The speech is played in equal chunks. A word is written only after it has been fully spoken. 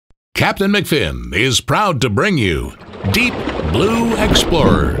Captain McFinn is proud to bring you Deep Blue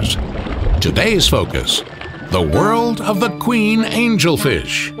Explorers. Today's focus, the world of the queen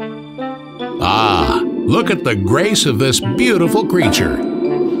angelfish. Ah, look at the grace of this beautiful creature.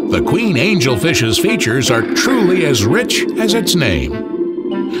 The queen angelfish's features are truly as rich as its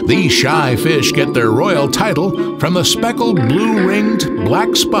name. These shy fish get their royal title from the speckled blue-ringed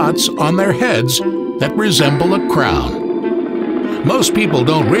black spots on their heads that resemble a crown. Most people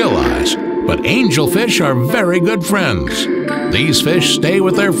don't realize, but angelfish are very good friends. These fish stay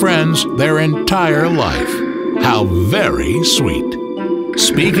with their friends their entire life. How very sweet.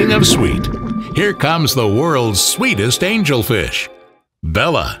 Speaking of sweet, here comes the world's sweetest angelfish,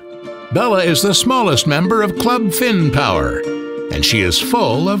 Bella. Bella is the smallest member of Club Fin Power, and she is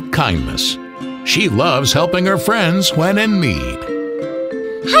full of kindness. She loves helping her friends when in need.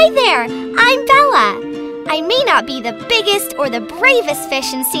 Hi there, I'm Bella. I may not be the biggest or the bravest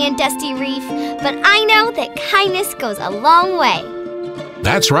fish in Sand Dusty Reef, but I know that kindness goes a long way.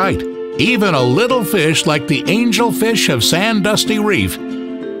 That's right. Even a little fish like the angelfish of Sand Dusty Reef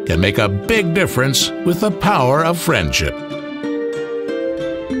can make a big difference with the power of friendship.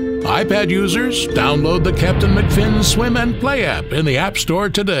 iPad users, download the Captain McFinn Swim and Play app in the App Store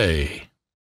today.